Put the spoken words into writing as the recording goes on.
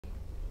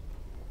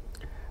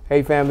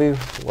Hey family,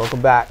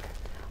 welcome back.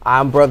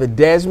 I'm Brother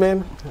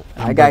Desmond.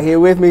 I got here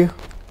with me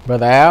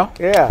Brother Al.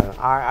 Yeah,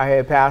 I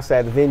had pastor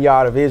at the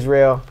Vineyard of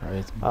Israel.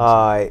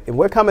 And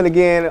we're coming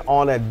again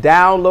on a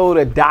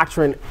Download a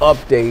Doctrine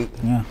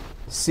update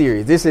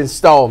series. This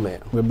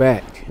installment. We're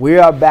back. We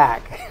are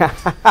back.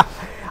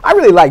 I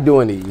really like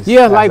doing these.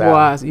 Yeah,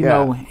 likewise. You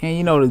know, and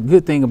you know the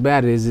good thing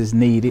about it is it's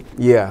needed.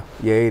 Yeah,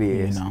 it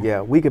is. You know. Yeah,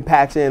 we can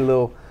patch in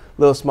little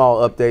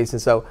small updates, and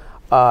so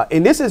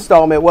in this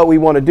installment, what we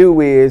want to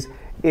do is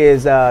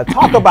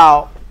talk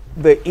about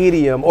the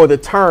idiom or the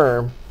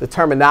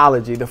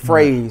terminology, the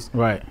phrase,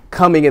 right?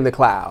 Coming in the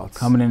clouds.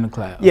 Coming in the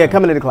clouds. Yeah,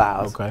 coming in the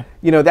clouds. Okay.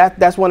 You know,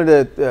 that's one of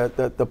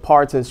the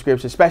parts in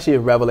Scripture, especially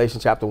in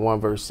Revelation chapter 1,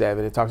 verse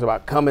 7. It talks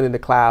about coming in the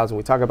clouds, and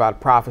we talk about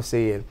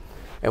prophecy,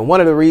 and one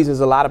of the reasons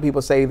a lot of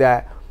people say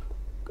that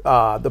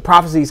the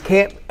prophecies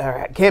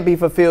can't be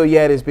fulfilled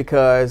yet is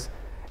because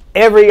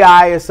every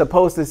eye is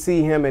supposed to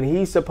see him, and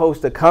he's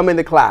supposed to come in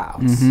the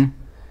clouds. Mm-hmm.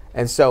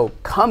 And so,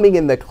 coming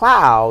in the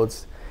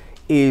clouds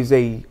is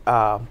a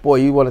boy.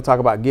 You want to talk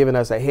about giving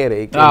us a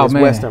headache in this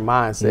Western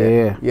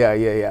mindset?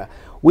 Yeah.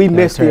 We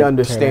miss the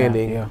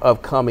understanding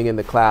of coming in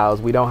the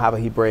clouds. We don't have a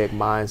Hebraic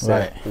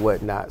mindset,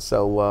 whatnot.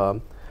 So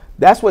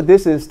that's what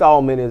this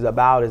installment is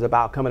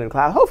about coming in the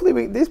clouds. Hopefully,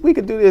 we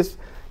could do this.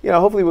 You know,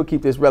 hopefully we'll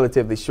keep this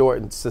relatively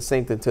short and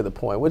succinct and to the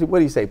point. What do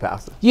you say,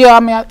 Pastor? Yeah, I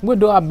mean, we'll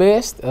do our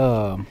best.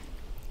 Do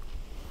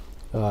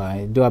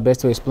our best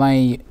to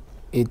explain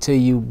it to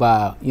you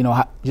by,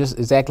 just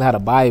exactly how the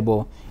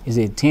Bible is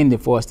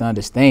intended for us to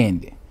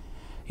understand it.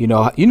 You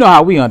know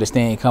how we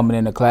understand coming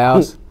in the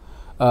clouds.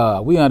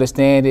 We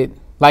understand it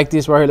like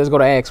this right here. Let's go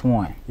to Acts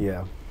 1.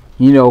 Yeah.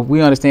 You know, we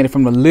understand it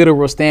from the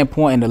literal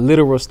standpoint and the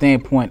literal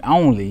standpoint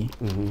only.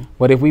 Mm-hmm.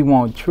 But if we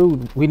want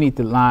truth, we need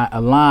to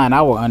align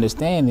our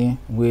understanding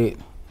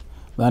with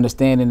the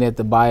understanding that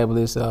the Bible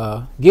is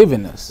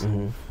giving us.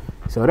 Mm-hmm.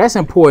 So that's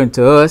important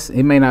to us.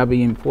 It may not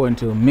be important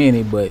to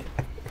many, but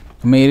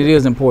I mean, it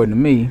is important to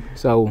me.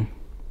 So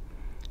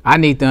I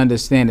need to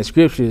understand the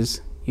scriptures,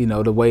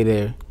 the way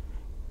that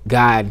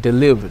God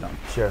delivered them.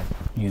 Sure.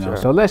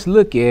 So let's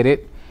look at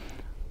it.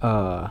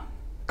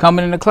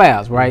 Coming in the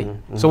clouds, right?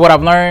 Mm-hmm. So what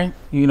I've learned,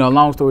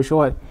 long story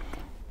short,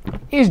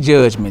 is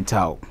judgment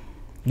talk.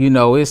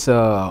 It's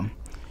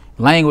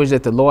language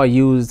that the Lord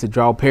uses to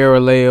draw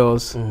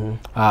parallels.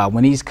 Mm-hmm.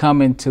 When he's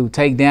coming to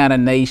take down a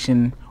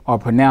nation or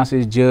pronounce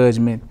his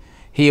judgment,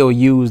 he'll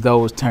use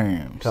those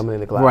terms. Coming in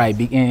the clouds.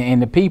 Right.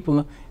 And the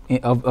people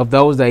of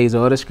those days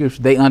or other scriptures,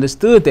 they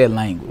understood that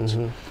language.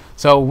 Mm-hmm.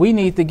 So we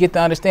need to get the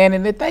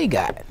understanding that they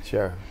got.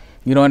 Sure.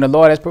 And the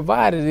Lord has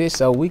provided it,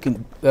 so we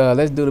can,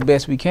 let's do the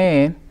best we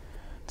can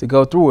to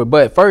go through it.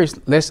 But first,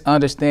 let's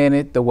understand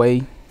it the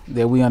way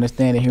that we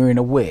understand it here in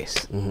the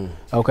West. Mm-hmm.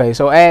 Okay,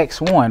 so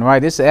Acts 1, right?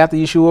 This is after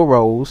Yeshua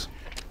rose.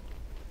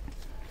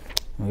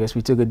 I guess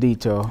we took a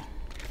detour.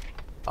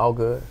 All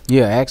good.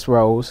 Yeah, Acts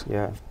rose.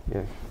 Yeah.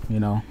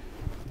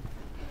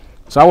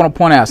 So I want to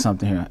point out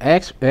something here.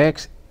 Acts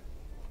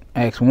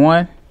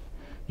 1,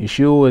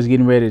 Yeshua is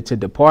getting ready to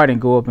depart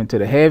and go up into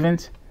the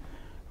heavens.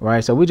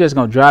 Right, so we're just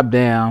going to drop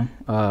down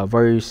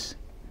verse...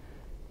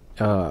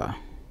 let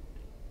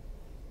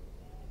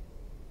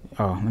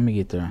me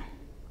get there.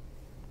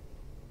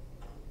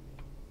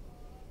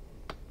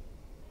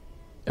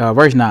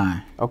 Verse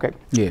 9. Okay.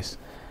 Yes.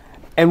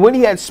 And when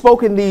he had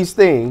spoken these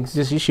things,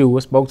 this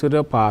Yeshua spoke to the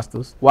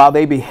apostles. While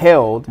they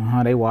beheld,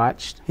 they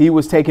watched. He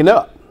was taken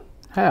up.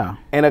 How?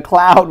 And a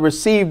cloud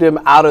received him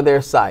out of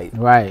their sight.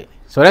 Right.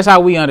 So that's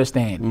how we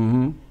understand it.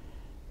 Mm-hmm.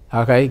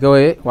 Okay, go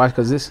ahead. Watch,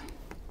 because this.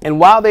 And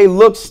while they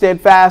looked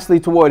steadfastly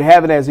toward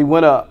heaven as he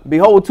went up,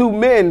 behold, two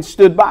men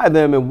stood by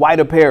them in white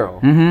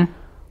apparel,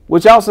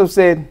 which also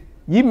said,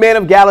 Ye men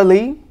of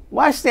Galilee,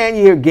 why stand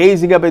ye here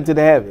gazing up into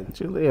the heavens?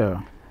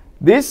 Yeah.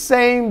 This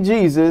same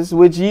Jesus,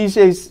 which ye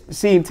shall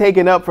see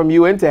taken up from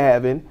you into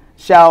heaven,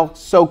 shall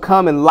so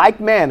come in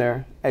like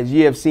manner as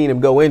ye have seen him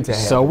go into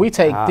heaven. So we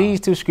take these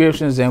two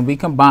scriptures and we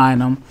combine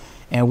them,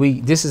 and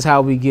this is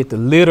how we get the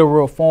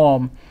literal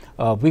form.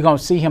 We're going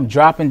to see him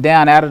dropping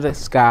down out of the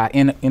sky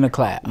in a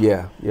cloud.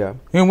 Yeah.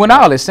 And when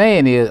all it's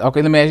saying is,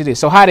 okay, let me ask you this.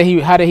 So how did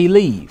he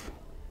leave?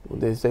 Well,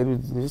 they say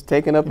he's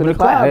taken up in the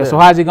cloud. So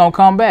how's he going to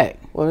come back?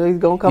 Well, he's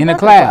going to come in back the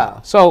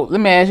cloud. So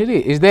let me ask you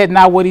this. Is that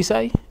not what he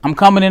say? I'm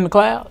coming in the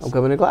clouds? I'm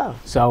coming in the clouds.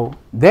 So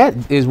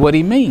that is what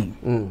he mean.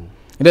 Mm.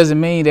 It doesn't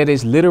mean that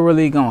it's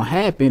literally going to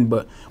happen,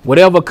 but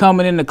whatever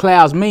coming in the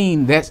clouds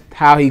mean, that's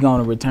how he's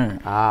going to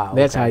return. Okay.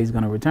 That's how he's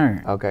going to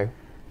return. Okay.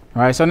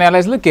 All right, so now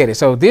let's look at it.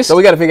 So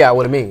we got to figure out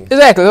what it means.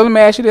 Exactly. Let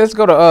me ask you this. Let's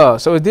go to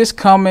so is this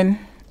coming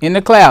in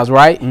the clouds,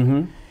 right?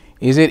 Mm-hmm.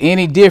 Is it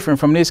any different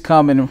from this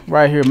coming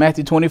right here,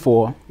 Matthew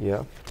 24?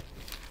 Yeah.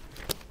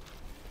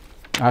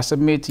 I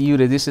submit to you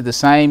that this is the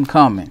same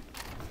coming.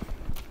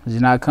 It's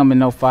not coming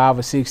no 5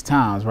 or 6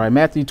 times, right?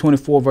 Matthew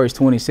 24, verse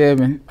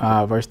 27,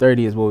 verse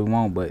 30 is what we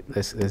want, but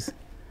let's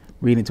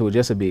read into it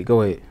just a bit.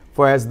 Go ahead.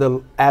 For as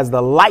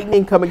the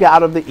lightning coming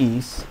out of the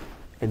east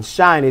and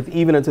shineth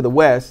even unto the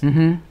west,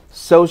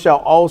 so shall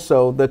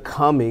also the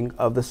coming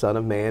of the Son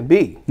of Man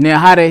be. Now,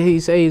 how did he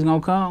say he's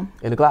going to come?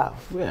 In the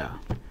clouds. Yeah.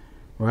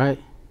 Right.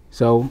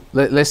 So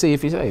let's see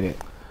if he say that.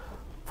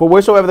 For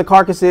wheresoever the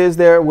carcass is,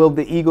 there will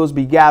the eagles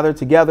be gathered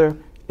together.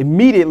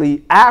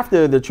 Immediately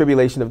after the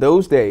tribulation of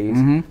those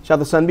days shall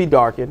the sun be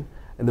darkened,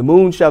 and the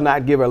moon shall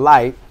not give her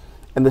light,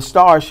 and the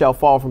stars shall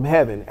fall from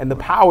heaven, and the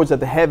powers of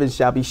the heavens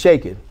shall be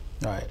shaken.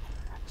 All right.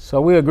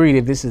 So we agree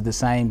that this is the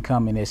same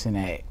coming as in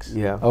Acts.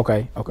 Yeah.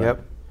 Okay.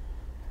 Yep.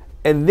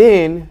 And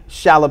then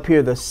shall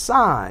appear the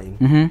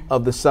sign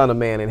of the Son of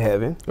Man in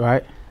heaven.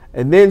 Right.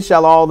 And then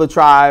shall all the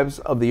tribes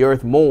of the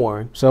earth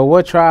mourn. So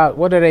what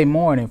are they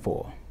mourning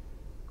for?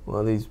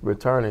 Well, he's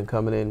returning,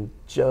 coming in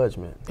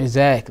judgment.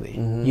 Exactly.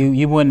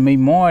 You wouldn't be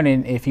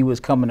mourning if he was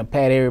coming to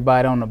pat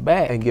everybody on the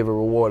back and give a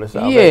reward of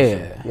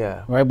salvation.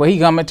 Yeah. Right. But he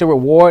coming to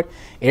reward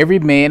every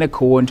man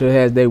according to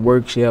as their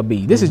work shall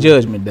be. This is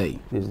Judgment Day.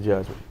 This is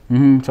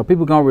judgment. So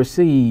people gonna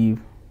receive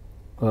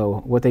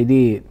what they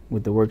did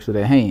with the works of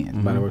their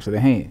hands, by the works of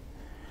their hand.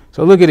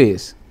 So look at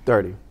this.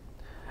 30.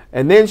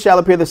 And then shall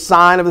appear the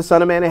sign of the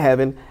Son of Man in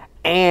heaven,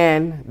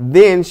 and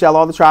then shall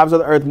all the tribes of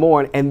the earth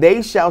mourn, and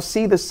they shall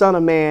see the Son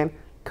of Man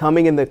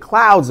coming in the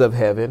clouds of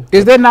heaven.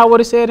 Is that not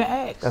what it said in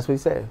Acts? That's what he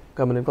said.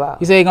 Coming in clouds.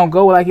 He said he gonna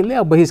go like he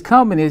left, but his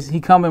coming is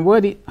he coming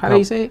what? How did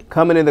he say it?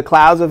 Coming in the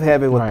clouds of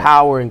heaven with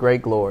power and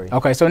great glory.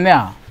 Okay, so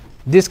now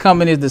this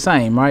coming is the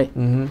same, right?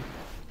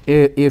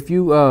 If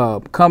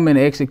you come in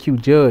to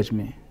execute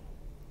judgment,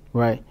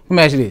 right? Let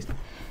me ask you this: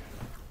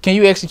 can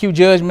you execute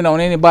judgment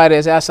on anybody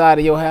that's outside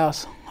of your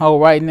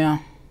household right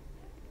now?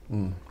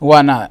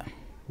 Why not?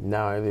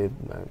 No,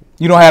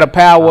 you don't have the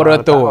power or the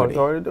authority.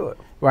 To do it.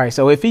 Right.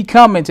 So if he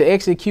coming to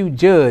execute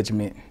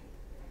judgment,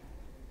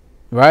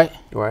 right,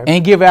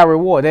 and give our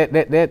reward,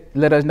 that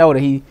let us know that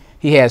he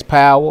has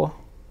power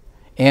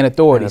and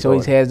authority. So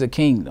he has the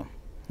kingdom.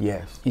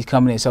 Yes. He's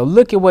coming in. So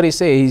look at what he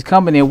said. He's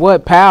coming in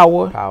what?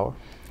 Power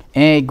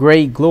and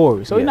great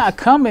glory. So he's not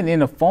coming in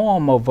the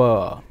form of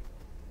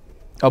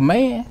a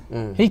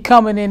man. He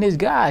coming in his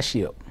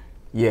godship.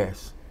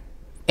 Yes.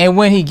 And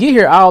when he get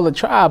here, all the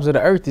tribes of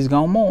the earth is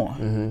gonna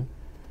mourn.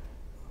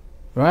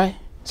 Right?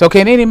 So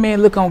can any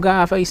man look on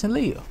God's face and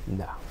live?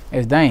 No.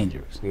 It's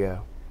dangerous. Yeah.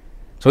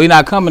 So he's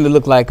not coming to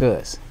look like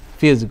us,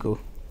 physical.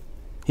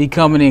 He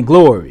coming in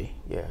glory.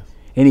 Yes.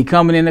 And he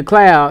coming in the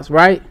clouds,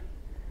 right?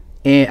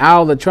 And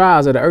all the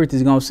tribes of the earth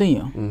is gonna see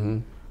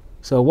him.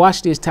 So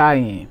watch this tie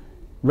in.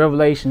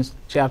 Revelation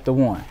chapter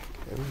 1.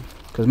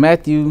 Because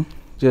Matthew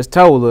just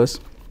told us,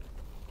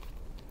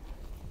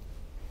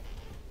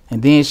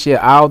 and then shall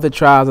all the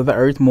tribes of the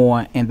earth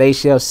mourn, and they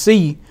shall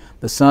see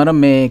the Son of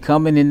Man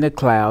coming in the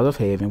clouds of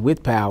heaven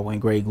with power and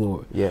great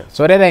glory. Yes.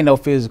 So that ain't no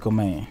physical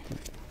man.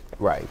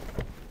 Right.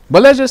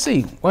 But let's just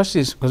see. Watch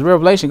this, because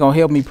Revelation going to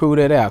help me prove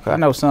that out. Because I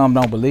know some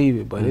don't believe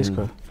it, but it's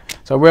good.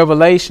 So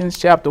Revelation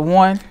chapter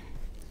 1.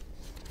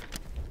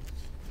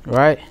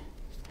 Right?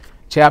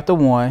 Chapter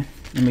 1.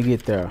 Let me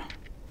get there.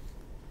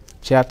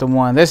 Chapter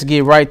 1. Let's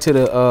get right to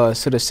the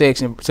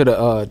section, to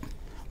the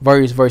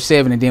verse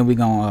 7, and then we're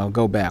going to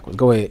go backwards.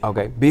 Go ahead.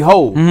 Okay.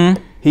 Behold,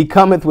 he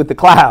cometh with the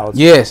clouds.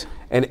 Yes.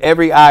 And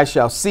every eye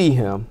shall see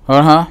him.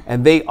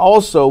 And they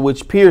also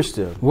which pierced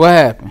him. What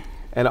happened?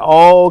 And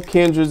all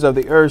kindreds of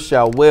the earth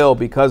shall wail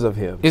because of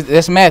him.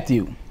 That's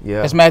Matthew.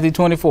 Yeah. That's Matthew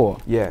 24.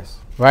 Yes.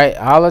 Right?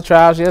 All the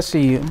tribes shall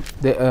see him.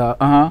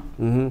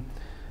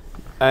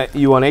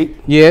 You want 8?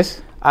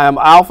 Yes. I am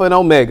Alpha and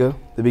Omega,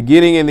 the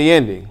beginning and the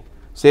ending,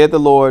 saith the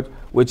Lord,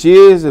 which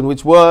is and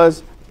which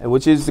was and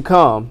which is to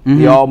come,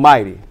 the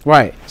Almighty.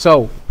 Right.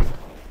 So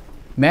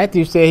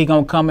Matthew said he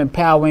gonna come in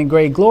power and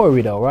great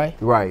glory, though, right?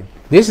 Right.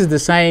 This is the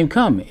same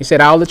coming. He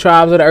said all the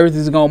tribes of the earth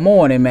is gonna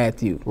mourn in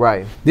Matthew.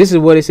 Right. This is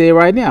what it said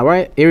right now,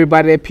 right?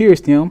 Everybody that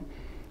pierced him,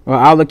 or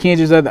all the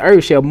kindreds of the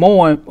earth shall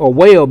mourn or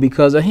wail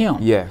because of him.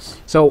 Yes.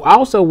 So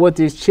also what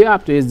this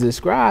chapter is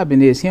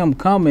describing is him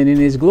coming in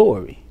his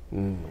glory.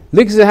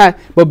 Look at how,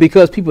 but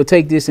because people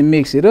take this and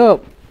mix it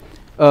up,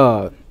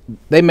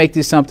 they make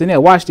this something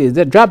else. Watch this.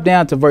 Drop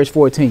down to verse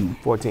 14.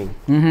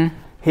 14.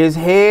 His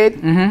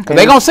head.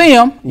 They gonna see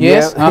him.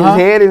 Yes. Yeah,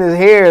 his head and his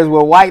hairs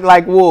were white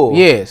like wool.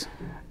 Yes.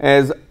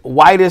 As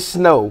white as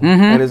snow.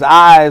 And his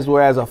eyes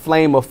were as a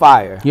flame of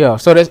fire. Yeah.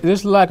 So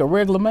this like a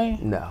regular man?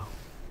 No.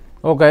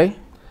 Okay.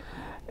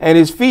 And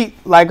his feet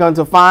like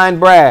unto fine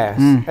brass,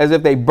 as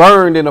if they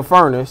burned in a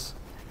furnace,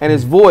 and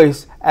his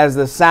voice as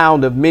the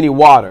sound of many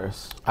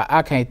waters.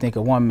 I can't think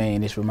of one man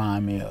this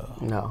remind me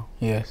of. No.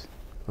 Yes.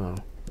 Oh.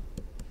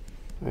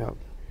 Yep.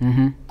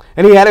 And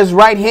he had his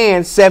right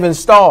hand 7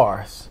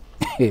 stars.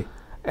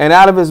 And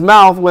out of his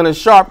mouth went a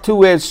sharp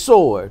 2-edged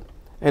sword,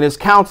 and his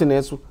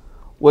countenance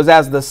was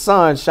as the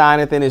sun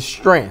shineth in his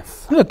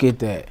strength. Look at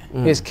that.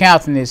 His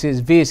countenance,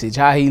 his visage,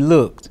 how he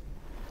looked,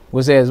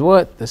 was as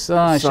what? The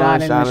sun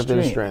shining in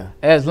his strength.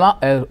 As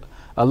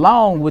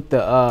along with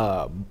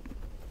the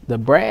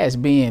brass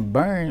being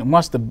burned.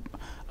 Once the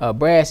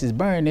brass is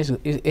burned,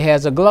 it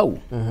has a glow.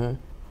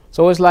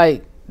 So it's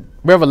like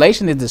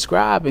Revelation is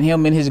describing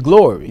him in his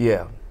glory.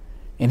 Yeah.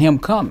 And him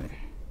coming.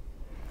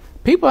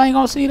 People ain't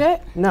gonna see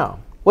that. No.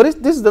 Well,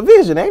 this is the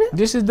vision, ain't it?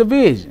 This is the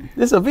vision.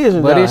 This is a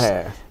vision but that I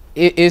have.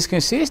 It's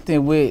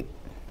consistent with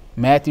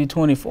Matthew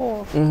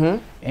 24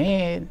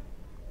 and,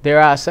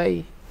 dare I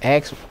say,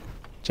 Acts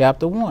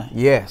chapter 1.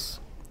 Yes.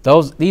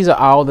 These are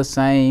all the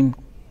same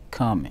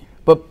coming.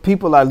 But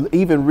people are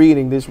even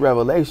reading this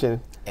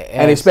revelation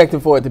and expecting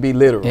for it to be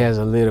literal. As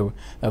a literal.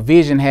 A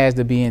vision has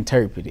to be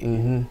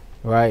interpreted,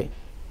 right?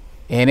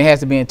 And it has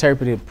to be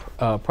interpreted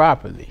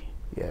properly.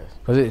 Yes.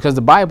 Because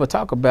the Bible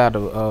talk about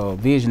a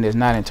vision that's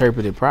not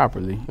interpreted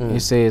properly.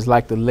 It says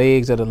like the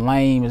legs of the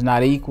lame is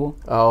not equal.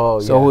 Oh,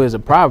 yeah. So is a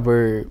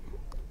proverb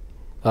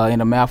in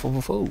the mouth of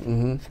a fool.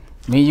 I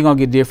mean, you're going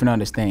to get different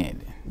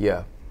understanding.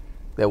 Yeah.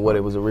 Than what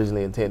it was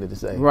originally intended to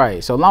say.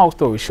 Right. So long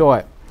story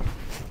short,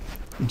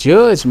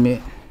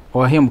 judgment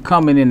or him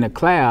coming in the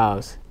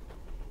clouds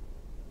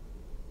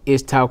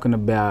is talking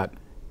about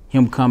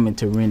him coming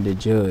to render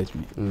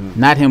judgment,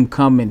 not him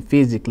coming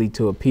physically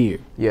to appear.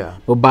 Yeah.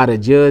 But by the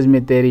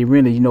judgment that he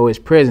rendered, you know his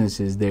presence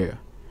is there.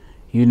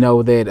 You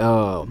know that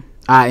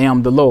I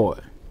am the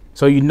Lord.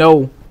 So you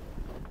know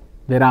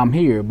that I'm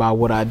here by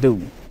what I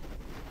do.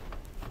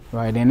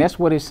 Right. And that's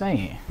what it's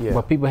saying. Yeah.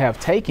 But people have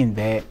taken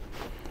that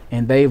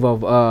and they've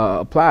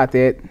applied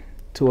that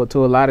to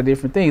a lot of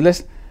different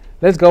things.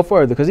 Let's go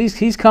further because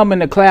he's come in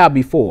the cloud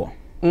before.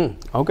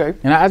 Okay.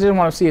 And I just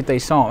want to see if they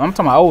saw him. I'm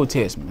talking about Old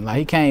Testament. Like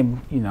he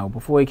came, you know,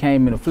 before he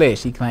came in the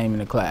flesh, he came in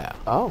the cloud.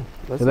 Oh.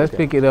 So let's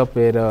pick it up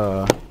at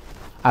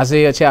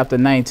Isaiah chapter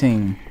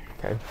 19.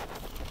 Okay.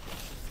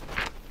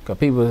 Because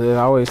people are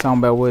always talking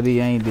about what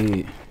he ain't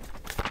did.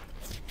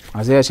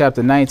 Isaiah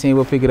chapter 19,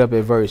 we'll pick it up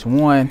at verse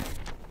 1.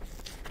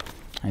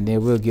 And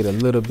then we'll get a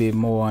little bit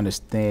more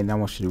understanding. I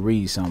want you to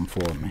read something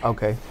for me.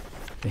 Okay.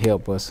 To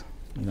help us.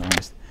 You know,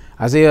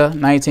 Isaiah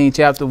 19,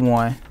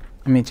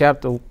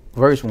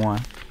 verse 1.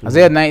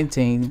 Isaiah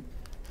 19,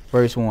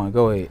 verse 1.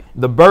 Go ahead.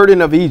 The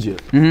burden of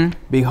Egypt.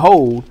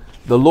 Behold,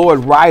 the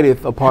Lord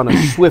rideth upon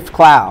a swift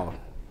cloud.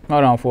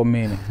 Hold on for a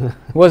minute.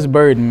 What's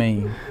burden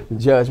mean?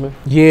 Judgment.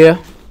 Yeah.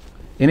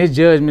 And his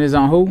judgment is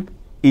on who?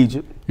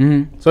 Egypt.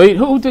 So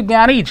who took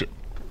down Egypt?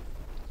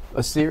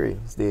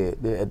 Assyrians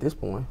did at this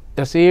point.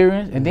 The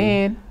Assyrians, and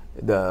then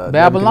the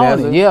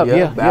Babylonians.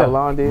 Yeah.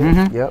 Babylon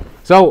did. Yep.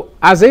 So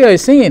Isaiah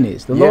is seeing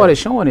this. The Lord is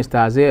showing this to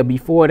Isaiah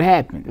before it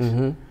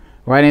happens.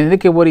 Right, and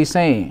look at what he's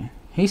saying.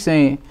 He's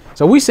saying,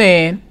 so we're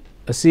saying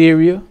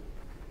Assyria.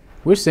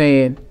 We're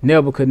saying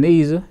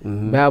Nebuchadnezzar.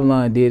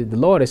 Babylon did it. The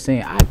Lord is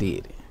saying, I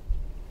did it.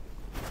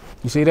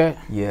 You see that?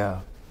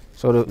 Yeah.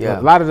 So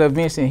a lot of the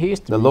events in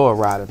history. The Lord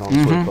rideth on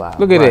the swift cloud.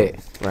 Look at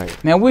that.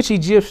 Right. Now, which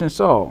Egyptian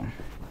saw?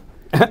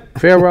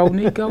 Pharaoh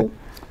Nico?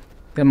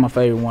 That's my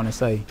favorite one to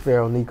say.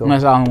 Pharaoh Nico.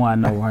 That's the only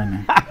one I know right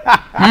now.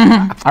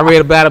 I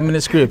read about him in the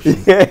scripture.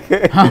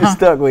 It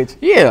stuck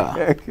with you.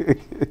 Yeah.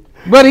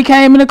 But he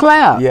came in the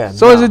cloud. Yeah.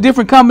 So is it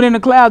different coming in the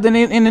cloud than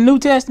in the New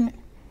Testament?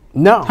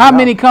 No. How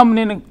many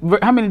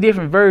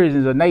different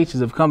versions or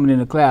natures of coming in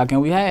the cloud can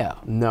we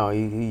have? No,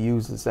 he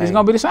used the same. It's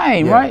gonna be the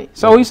same, right?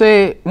 So he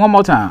said one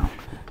more time.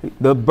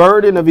 The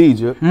burden of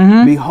Egypt,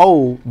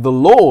 behold, the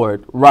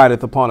Lord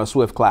rideth upon a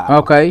swift cloud.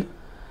 Okay.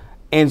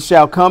 And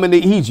shall come into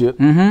Egypt,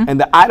 and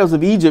the idols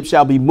of Egypt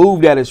shall be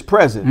moved at his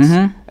presence,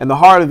 and the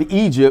heart of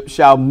Egypt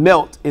shall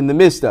melt in the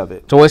midst of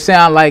it. So it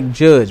sounds like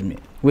judgment,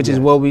 which is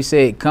what we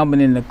said,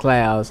 coming in the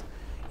clouds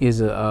is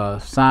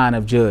a sign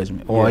of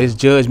judgment, or his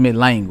judgment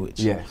language.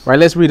 Yes. Right,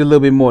 let's read a little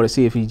bit more to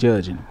see if he's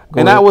judging.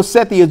 Go ahead. I will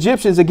set the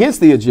Egyptians against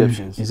the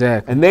Egyptians.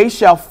 Exactly. And they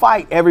shall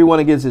fight everyone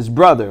against his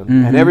brother,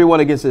 and everyone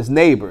against his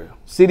neighbor,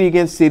 city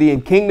against city,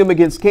 and kingdom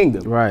against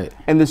kingdom. Right.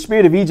 And the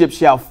spirit of Egypt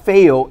shall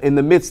fail in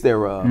the midst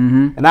thereof,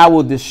 and I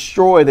will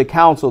destroy the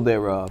counsel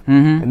thereof.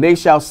 And they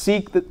shall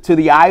seek to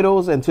the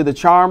idols, and to the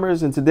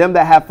charmers, and to them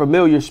that have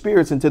familiar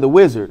spirits, and to the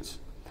wizards.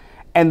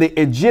 And the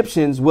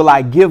Egyptians will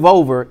I give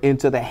over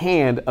into the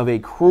hand of a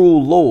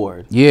cruel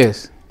Lord.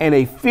 Yes. And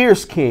a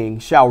fierce king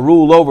shall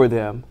rule over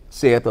them,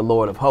 saith the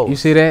Lord of hosts. You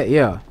see that?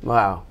 Yeah.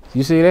 Wow.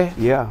 You see that?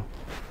 Yeah.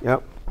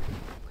 Yep.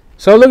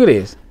 So look at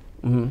this.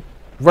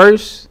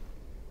 Verse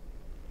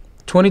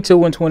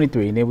 22 and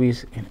 23. And then we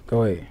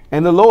go ahead.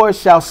 And the Lord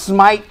shall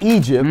smite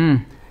Egypt.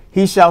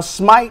 He shall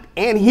smite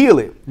and heal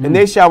it. And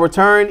they shall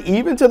return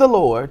even to the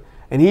Lord.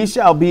 And he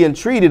shall be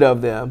entreated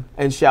of them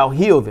and shall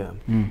heal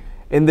them.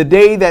 In the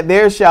day that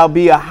there shall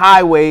be a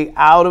highway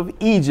out of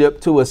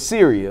Egypt to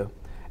Assyria,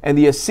 and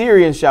the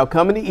Assyrians shall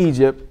come into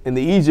Egypt, and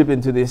the Egypt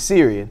into the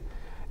Assyrian,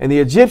 and the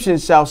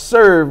Egyptians shall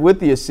serve with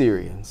the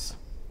Assyrians.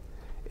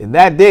 In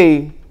that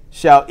day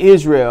shall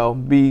Israel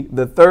be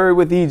the third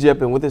with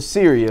Egypt and with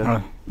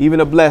Assyria, even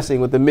a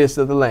blessing with the midst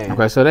of the land.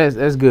 Okay, so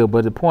that's good.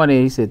 But the point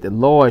is, he said the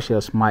Lord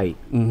shall smite,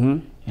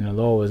 and the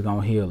Lord is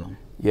going to heal them.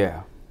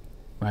 Yeah.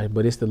 Right,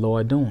 but it's the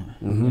Lord doing.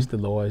 It's the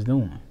Lord's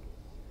doing.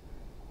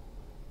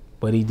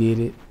 But he did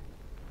it.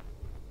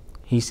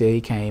 He said he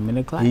came in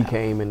the cloud. He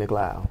came in the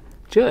cloud.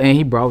 And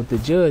he brought the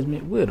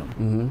judgment with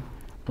him.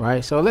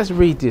 Right? So let's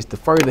read this to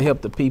further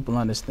help the people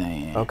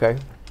understand. Okay.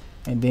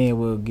 And then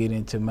we'll get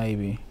into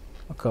maybe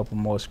a couple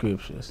more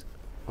scriptures.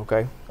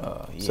 Okay.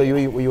 So you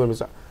want me to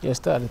start? Yeah,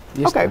 start.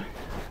 Okay.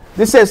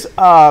 This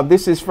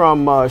is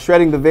from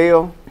Shredding the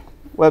Veil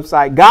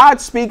website. God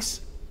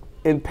speaks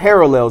in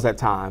parallels at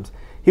times.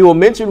 He will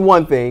mention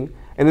one thing,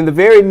 And then the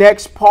very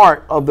next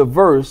part of the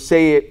verse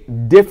say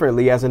it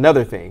differently as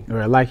another thing.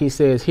 Right, like he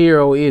says, "Hear,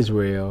 O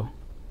Israel,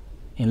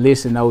 and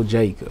listen, O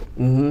Jacob."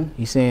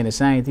 He's saying the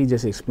same thing,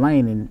 just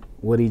explaining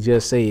what he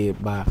just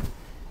said by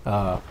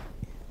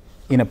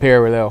in a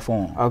parallel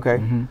form. Okay.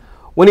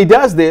 When he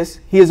does this,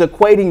 he is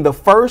equating the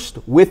first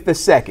with the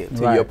second,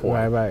 to your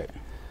point. Right.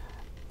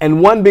 And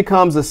one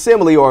becomes a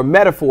simile or a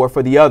metaphor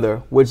for the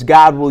other, which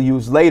God will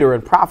use later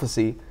in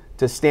prophecy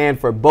to stand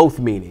for both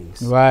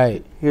meanings.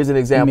 Right. Here's an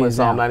example in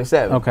Psalm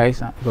 97. Okay,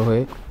 so go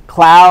ahead.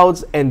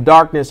 Clouds and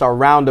darkness are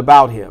round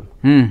about him.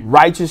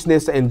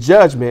 Righteousness and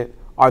judgment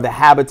are the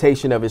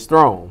habitation of his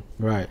throne.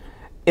 Right.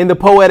 In the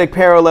poetic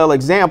parallel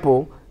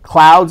example,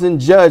 clouds and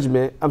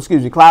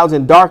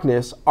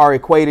darkness are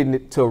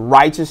equated to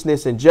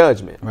righteousness and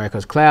judgment. Right,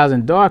 because clouds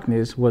and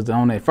darkness was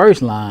on that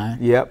first line.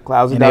 Yep,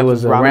 clouds and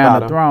darkness was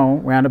around the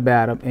throne, round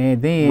about him,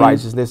 and then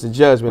righteousness and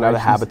judgment are the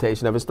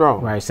habitation of his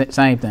throne. Right,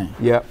 same thing.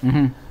 Yep.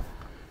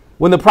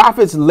 When the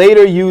prophets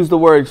later used the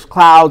words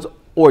clouds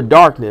or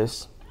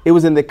darkness, it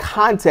was in the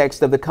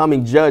context of the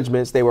coming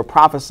judgments they were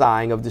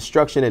prophesying of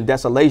destruction and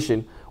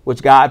desolation,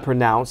 which God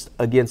pronounced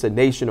against a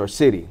nation or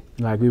city.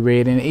 Like we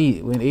read in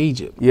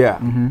Egypt.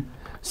 Yeah.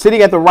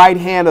 Sitting at the right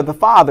hand of the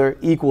Father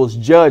equals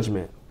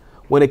judgment.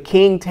 When a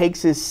king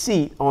takes his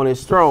seat on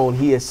his throne,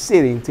 he is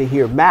sitting to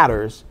hear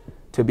matters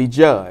to be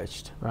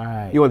judged.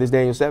 Right. You want this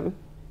Daniel 7?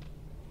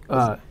 Go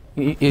ahead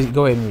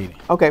and read it.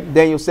 Okay,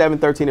 Daniel 7,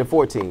 13 and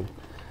 14.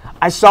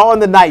 I saw in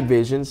the night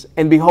visions,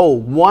 and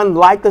behold, one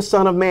like the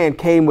Son of Man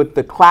came with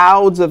the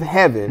clouds of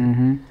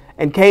heaven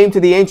and came to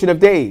the Ancient of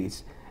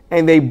Days,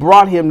 and they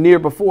brought him near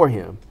before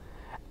him.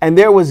 And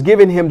there was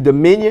given him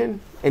dominion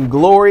and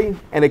glory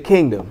and a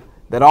kingdom,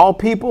 that all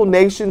people,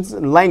 nations,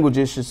 and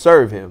languages should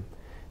serve him.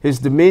 His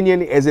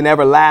dominion is an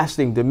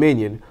everlasting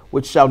dominion,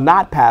 which shall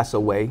not pass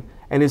away,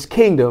 and his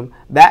kingdom,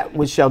 that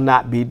which shall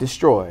not be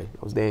destroyed.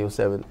 That was Daniel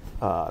 7,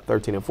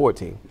 13 and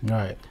 14.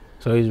 Right.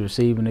 So he's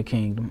receiving the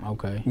kingdom.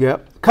 Okay.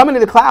 Yep. Coming in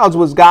the clouds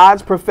was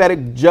God's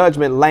prophetic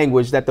judgment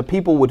language that the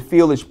people would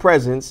feel his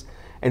presence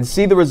and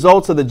see the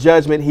results of the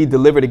judgment he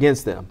delivered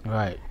against them.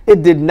 Right.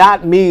 It did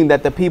not mean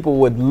that the people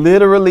would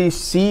literally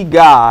see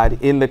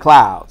God in the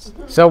clouds.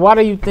 So why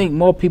do you think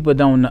more people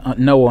don't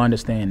know or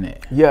understand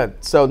that? Yeah.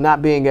 So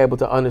not being able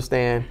to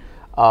understand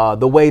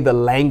the way the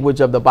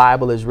language of the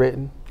Bible is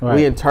written. Right.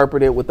 We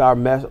interpret it with our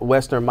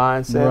Western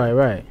mindset.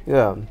 Right.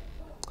 Yeah.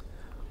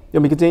 You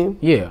want me to continue?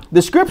 Yeah.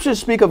 The scriptures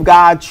speak of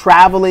God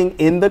traveling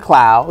in the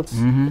clouds.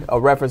 A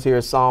reference here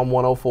is Psalm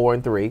 104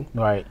 and 3.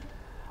 Right.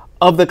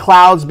 Of the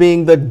clouds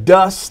being the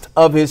dust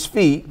of his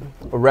feet.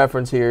 A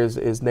reference here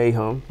is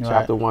Nahum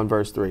chapter 1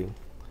 verse 3.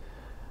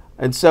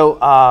 And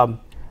so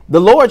the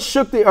Lord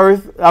shook the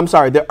earth.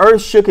 The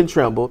earth shook and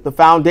trembled. The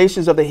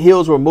foundations of the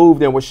hills were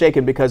moved and were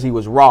shaken because he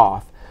was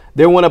wroth.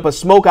 There went up a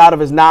smoke out of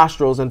his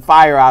nostrils, and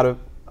fire out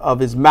of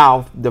his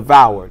mouth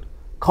devoured.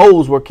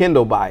 Coals were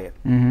kindled by it.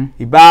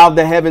 He bowed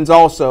the heavens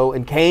also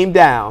and came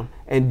down,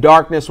 and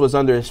darkness was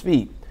under his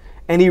feet.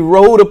 And he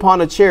rode upon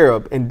a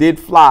cherub and did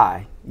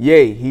fly.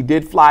 Yea, he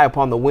did fly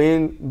upon the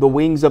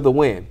wings of the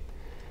wind.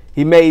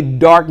 He made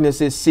darkness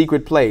his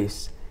secret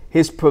place.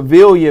 His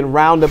pavilion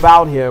round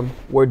about him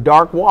were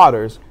dark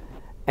waters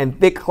and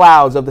thick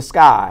clouds of the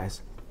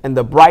skies. And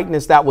the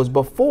brightness that was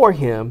before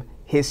him,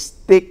 his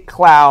thick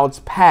clouds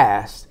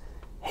passed,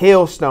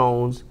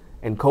 hailstones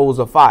and coals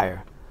of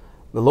fire.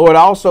 The Lord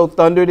also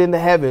thundered in the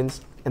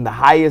heavens, and the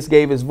highest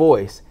gave his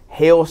voice,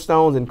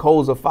 hailstones and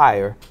coals of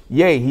fire.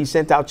 Yea, he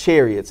sent out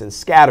chariots and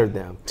scattered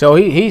them. So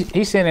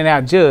he's sending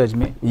out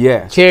judgment.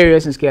 Yes.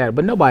 Chariots and scattered,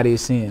 but nobody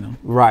is seeing them.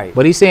 Right.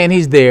 But he's saying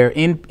he's there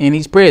and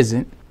he's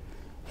present,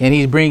 and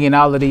he's bringing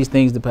all of these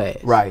things to pass.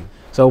 Right.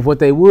 So what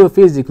they would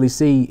physically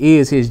see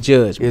is his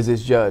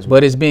judgment.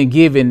 But it's been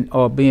given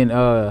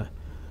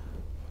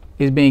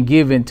it's being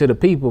given to the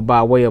people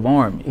by way of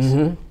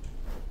armies.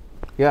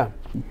 Yeah.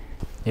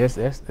 Yes,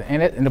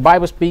 and the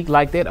Bible speaks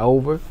like that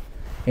over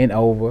and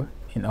over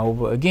and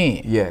over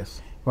again.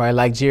 Yes. Right,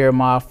 like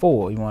Jeremiah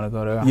 4. You want to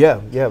go there?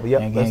 Yeah.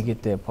 And again,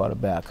 get that part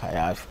about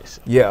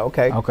Caiaphas. Yeah,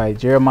 okay. Okay,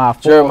 Jeremiah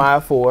 4.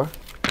 Jeremiah 4.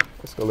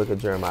 Let's go look at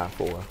Jeremiah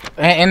 4.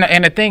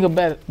 And the thing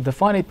about it, the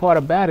funny part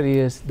about it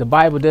is the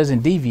Bible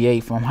doesn't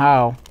deviate from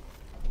how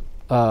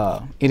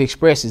it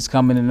expresses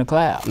coming in the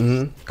clouds.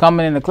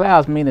 Coming in the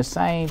clouds mean the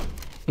same,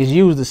 is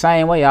used the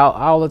same way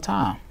all the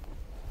time.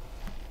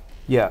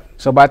 Yeah.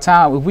 So by the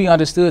time, if we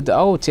understood the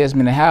Old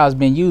Testament and how it's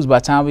been used, by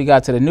the time we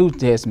got to the New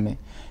Testament,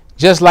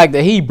 just like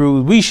the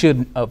Hebrews, we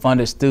should have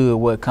understood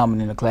what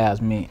coming in the clouds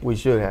meant. We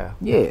should have.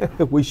 Yeah.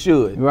 We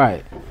should.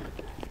 Right.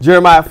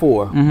 Jeremiah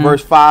 4,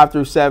 verse 5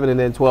 through 7, and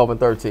then 12 and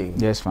 13.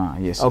 That's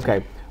fine. Yes.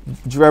 Okay.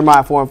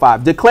 Jeremiah 4 and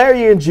 5. Declare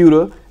ye in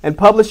Judah and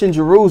publish in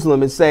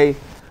Jerusalem and say,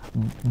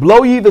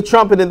 blow ye the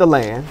trumpet in the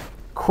land,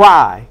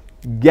 cry,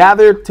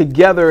 gather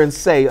together and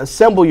say,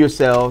 assemble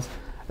yourselves,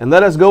 and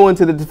let us go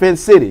into the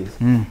defense cities.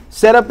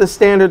 Set up the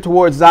standard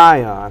towards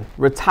Zion.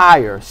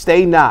 Retire,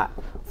 stay not.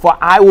 For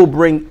I will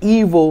bring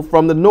evil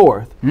from the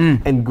north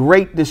and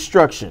great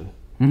destruction.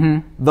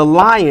 The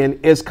lion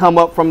is come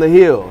up from the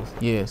hills.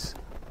 Yes.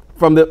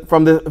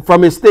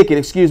 from his thicket,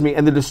 excuse me,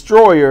 and the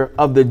destroyer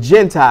of the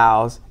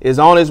Gentiles is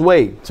on his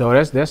way. So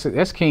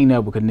that's King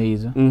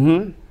Nebuchadnezzar.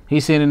 Mm-hmm.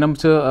 He's sending them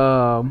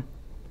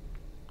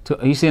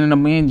he's sending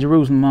them in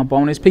Jerusalem up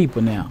on his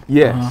people now.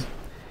 Yes.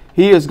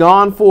 He is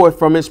gone forth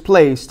from his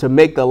place to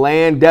make the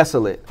land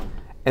desolate,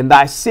 and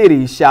thy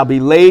cities shall be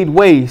laid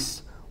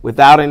waste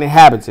without an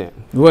inhabitant.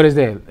 What is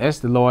that? That's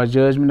the Lord's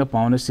judgment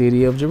upon the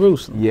city of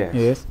Jerusalem. Yes.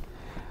 Yes.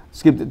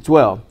 Skip to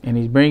 12. And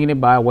he's bringing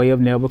it by way of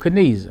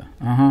Nebuchadnezzar.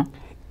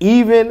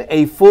 Even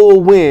a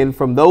full wind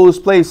from those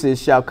places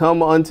shall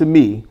come unto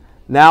me.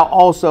 Now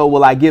also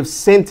will I give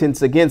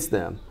sentence against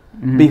them.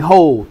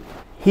 Behold,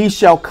 he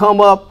shall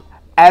come up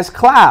as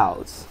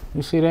clouds.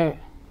 You see that?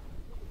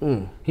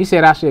 He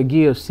said I should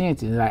give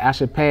sentence, like I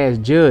should pass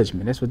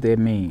judgment. That's what that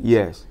means.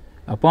 Yes.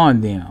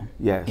 Upon them.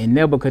 Yes. And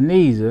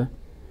Nebuchadnezzar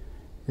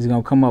is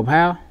going to come up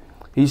how?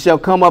 He shall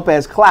come up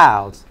as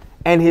clouds,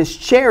 and his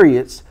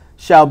chariots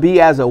shall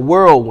be as a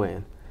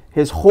whirlwind.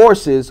 His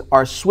horses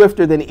are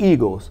swifter than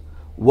eagles.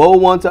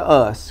 Woe unto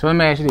us. So let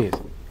me ask you this.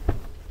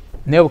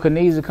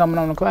 Nebuchadnezzar coming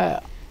on the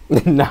cloud?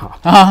 No.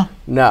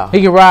 No.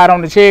 He can ride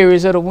on the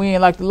chariots of the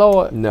wind like the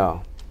Lord?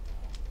 No.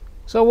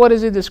 So what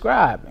is it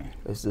describing?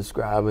 It's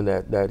describing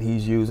that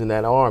he's using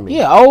that army.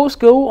 Yeah, old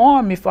school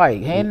army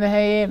fight, hand to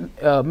hand,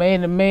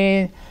 man to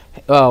man,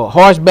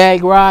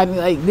 horseback riding.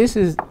 Like this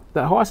is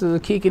the horses are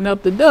kicking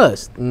up the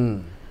dust.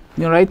 You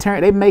know,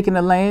 they making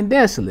the land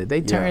desolate.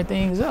 They turn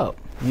things up.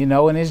 You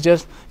know, and it's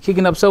just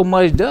kicking up so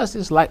much dust.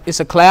 It's like it's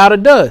a cloud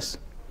of dust.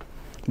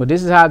 But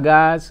this is how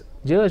God's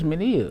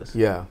judgment is.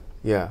 Yeah,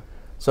 yeah.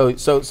 So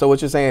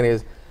what you're saying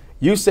is,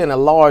 you send a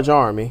large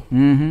army.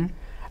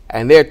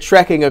 And they're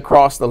trekking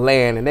across the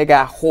land, and they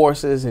got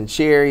horses and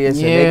chariots,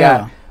 and they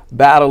got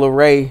battle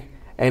array.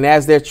 And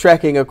as they're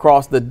trekking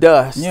across the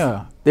dust,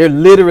 they're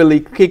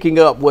literally kicking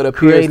up what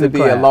appears to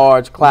be a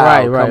large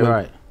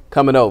cloud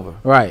coming over.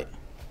 Right.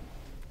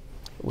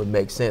 Would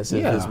make sense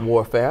if it's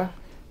warfare.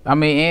 I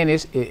mean,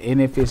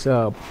 and if it's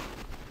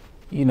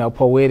you know,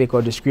 poetic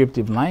or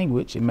descriptive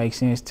language, it makes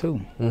sense too.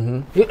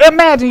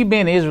 Imagine you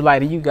being an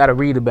Israelite and you got to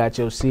read about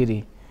your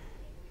city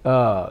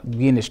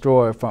being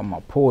destroyed from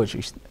a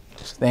poetry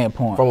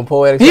standpoint. From a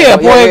poetic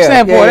standpoint. Poetic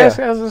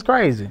standpoint. That's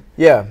crazy.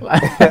 Yeah.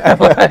 Like,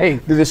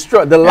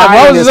 the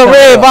lion is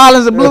red,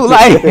 violence of blue.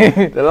 Like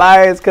the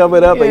lion's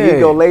coming up, and you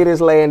go lay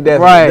this land death.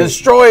 Right.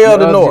 Destroyer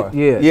of the north.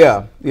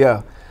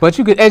 Yeah. But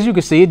as you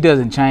can see, it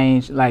doesn't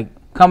change. Like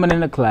coming in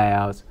the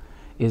clouds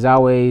is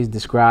always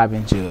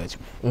describing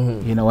judgment.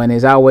 You know, and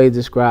it's always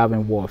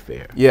describing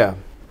warfare. Yeah.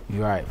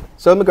 You're right.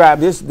 So let me grab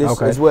this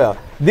as well.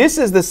 This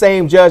is the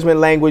same judgment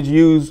language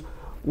used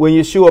when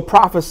Yeshua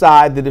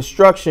prophesied the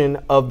destruction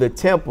of the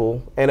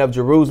temple and of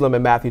Jerusalem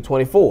in Matthew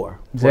 24,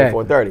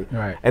 24 and 30.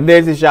 Right. And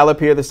there shall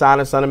appear the sign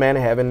of Son of Man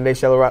in heaven, and they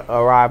shall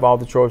arrive, all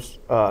the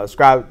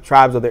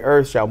tribes of the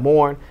earth shall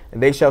mourn,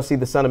 and they shall see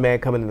the Son of Man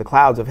coming in the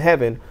clouds of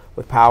heaven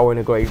with power and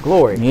a great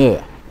glory.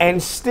 Yeah.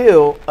 And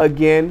still,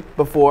 again,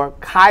 before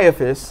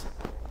Caiaphas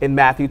in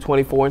Matthew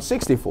 24 and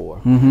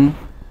 64.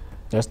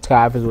 That's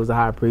Caiaphas was the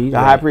high priest. The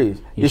high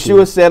priest.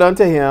 Yeshua said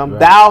unto him,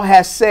 Thou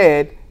hast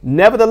said,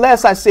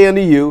 nevertheless I say unto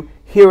you,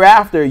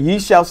 hereafter ye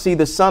shall see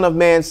the Son of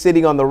Man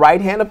sitting on the right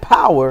hand of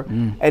power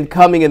and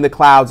coming in the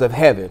clouds of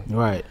heaven.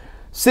 Right.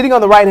 Sitting on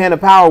the right hand of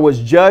power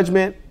was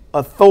judgment,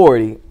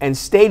 authority, and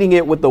stating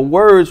it with the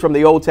words from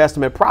the Old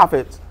Testament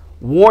prophets,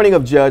 warning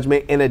of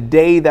judgment in the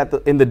day that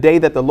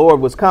the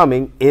Lord was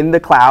coming in the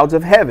clouds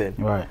of heaven.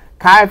 Right.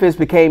 Caiaphas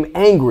became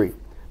angry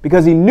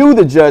because he knew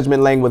the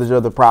judgment language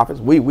of the prophets.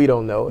 We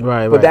don't know it.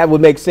 Right, but that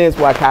would make sense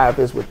why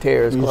Caiaphas would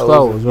tear his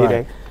clothes.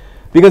 Right.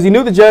 Because he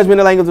knew the judgment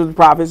and language of the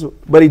prophets,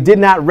 but he did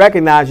not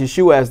recognize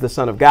Yeshua as the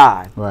Son of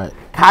God. Right.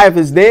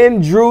 Caiaphas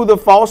then drew the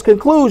false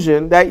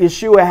conclusion that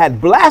Yeshua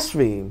had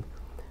blasphemed,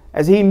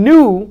 as he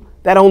knew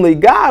that only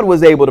God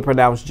was able to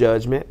pronounce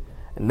judgment,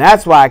 and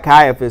that's why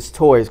Caiaphas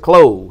tore his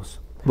clothes.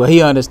 But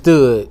he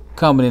understood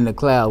coming in the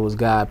cloud was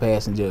God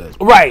passing judgment.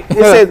 Right. It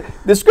says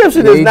the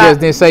scripture does not.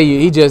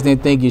 He just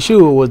didn't think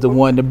Yeshua was the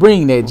one to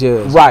bring that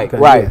judgment. Right.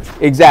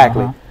 Right.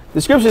 Exactly.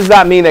 The scripture does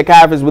not mean that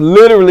Caiaphas would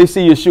literally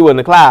see Yeshua in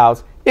the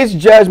clouds. It's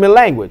judgment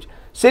language.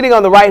 Sitting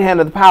on the right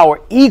hand of the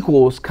power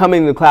equals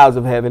coming in the clouds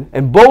of heaven,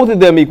 and both of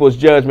them equals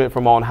judgment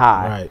from on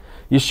high. Right.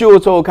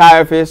 Yeshua told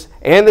Caiaphas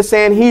and the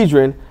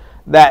Sanhedrin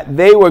that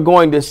they were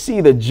going to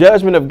see the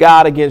judgment of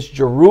God against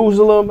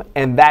Jerusalem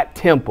and that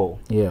temple.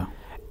 Yeah.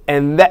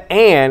 And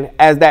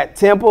as that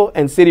temple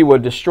and city were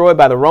destroyed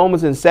by the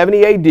Romans in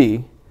 70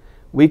 AD,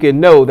 we can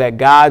know that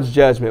God's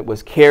judgment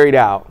was carried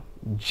out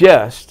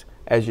just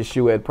as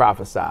Yeshua had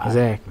prophesied.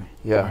 Exactly.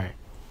 Yeah. Right.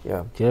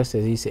 Yeah. Just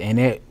as he said, and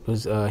that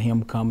was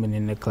him coming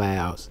in the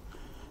clouds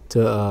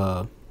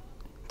to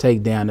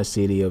take down the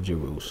city of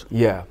Jerusalem.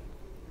 Yeah.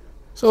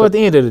 So at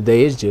the end of the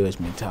day, it's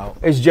judgment talk.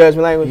 It's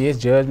judgment language. It's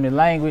judgment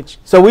language.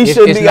 So we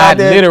shouldn't be out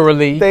there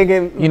literally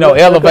thinking,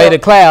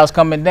 elevated clouds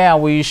coming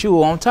down with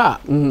Yeshua on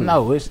top.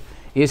 No,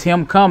 it's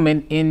him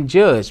coming in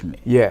judgment.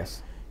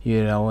 Yes.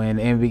 And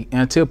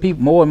until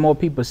more and more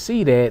people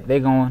see that, they're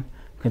going to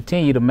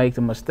continue to make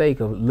the mistake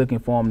of looking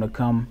for him to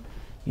come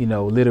you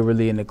know,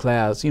 literally in the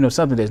clouds, you know,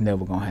 something that's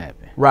never going to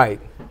happen. Right.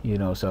 You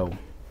know, so,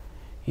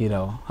 you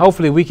know,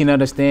 hopefully we can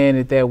understand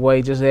it that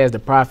way, just as the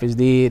prophets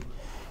did,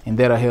 and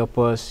that'll help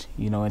us,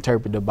 you know,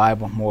 interpret the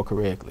Bible more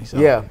correctly. So.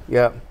 Yeah,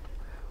 yeah.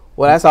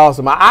 Well, that's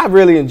awesome. I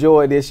really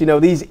enjoyed this. You know,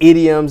 these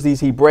idioms,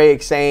 these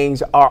Hebraic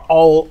sayings are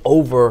all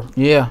over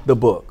the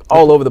book,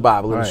 all over the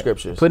Bible and the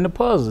scriptures. Putting the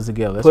puzzles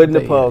together. That's Putting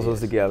the puzzles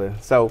together.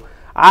 So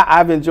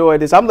I've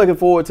enjoyed this. I'm looking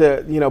forward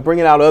to, you know,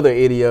 bringing out other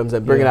idioms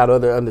and bringing out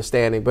other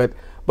understanding. But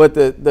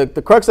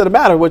the crux of the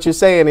matter, what you're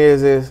saying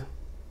is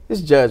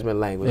it's judgment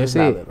language. It's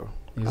not literal.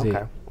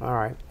 Okay. All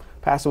right.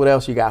 Pastor, what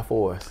else you got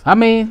for us? I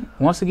mean,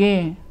 once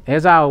again,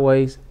 as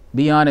always,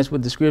 be honest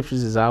with the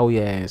scriptures is all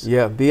we ask.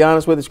 Yeah, be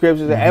honest with the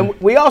scriptures. And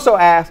we also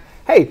ask,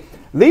 hey,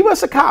 leave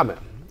us a comment.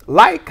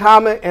 Like,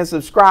 comment, and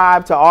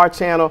subscribe to our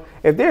channel.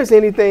 If there's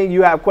anything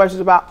you have questions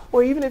about,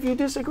 or even if you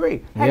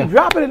disagree, hey,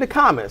 drop it in the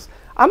comments.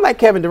 I'm like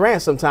Kevin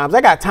Durant sometimes.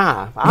 I got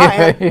time.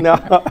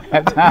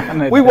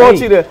 We want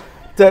you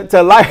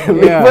to like,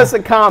 leave us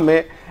a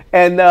comment,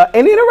 and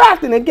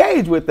interact and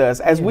engage with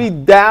us as we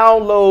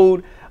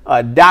download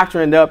a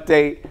Doctrine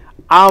Update.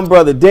 I'm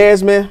Brother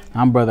Desmond.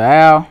 I'm Brother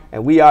Al.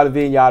 And we are the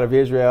Vineyard of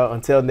Israel.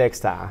 Until next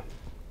time.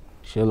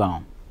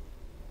 Shalom.